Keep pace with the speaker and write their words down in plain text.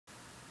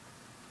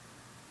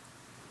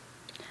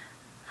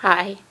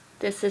Hi,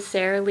 this is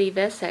Sarah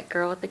Levis at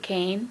Girl with a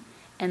Cane,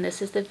 and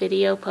this is the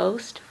video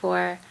post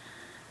for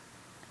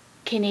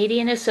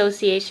Canadian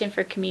Association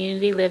for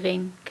Community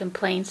Living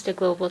Complains to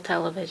Global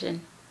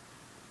Television.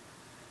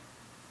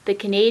 The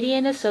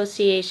Canadian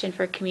Association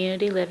for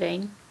Community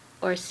Living,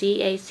 or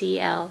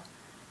CACL,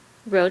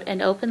 wrote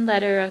an open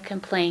letter of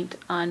complaint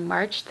on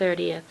March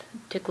 30th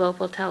to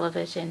Global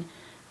Television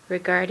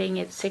regarding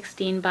its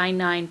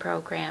 16:9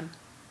 program.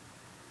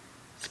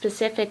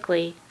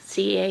 Specifically,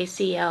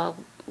 CACL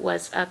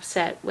was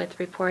upset with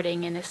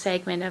reporting in a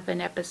segment of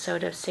an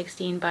episode of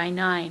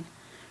 16:9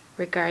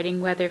 regarding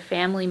whether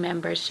family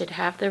members should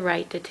have the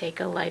right to take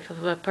a life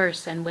of a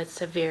person with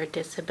severe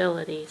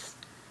disabilities.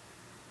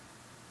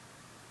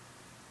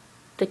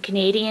 The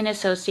Canadian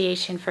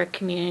Association for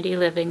Community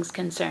Living's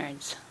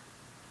concerns.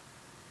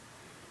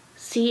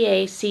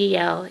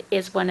 CACL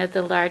is one of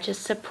the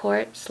largest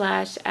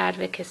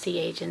support/advocacy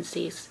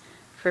agencies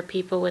for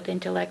people with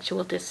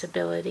intellectual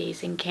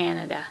disabilities in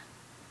Canada.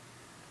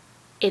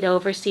 It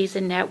oversees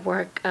a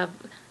network of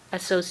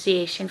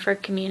Association for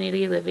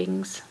Community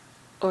Livings,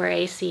 or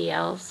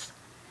ACLs,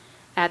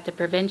 at the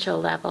provincial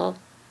level,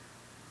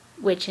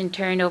 which in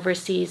turn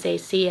oversees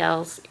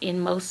ACLs in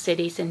most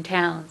cities and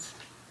towns.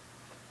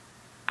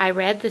 I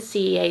read the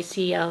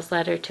CACL's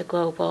letter to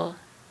Global,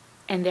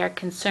 and their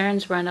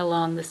concerns run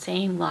along the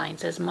same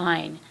lines as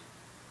mine,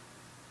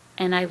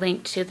 and I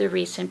linked to the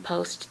recent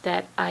post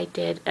that I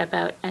did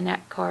about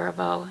Annette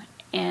Corriveau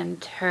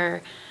and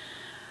her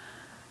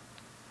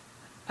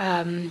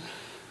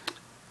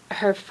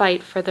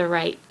fight for the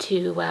right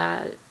to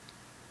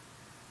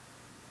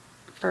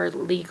for the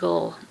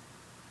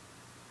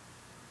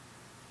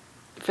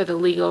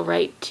legal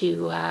right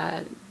to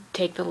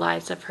take the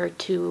lives of her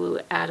 2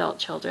 adult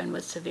children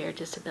with severe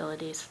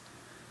disabilities.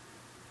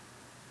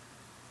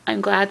 I'm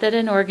glad that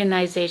an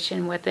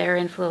organization with their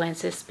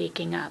influence is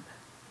speaking up.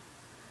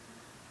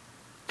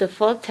 The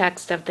full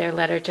text of their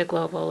letter to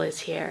Global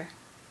is here,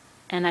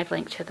 and I've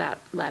linked to that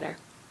letter.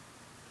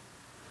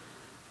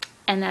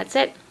 And that's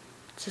it.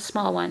 It's a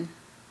small one.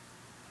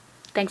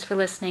 Thanks for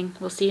listening.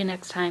 We'll see you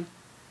next time.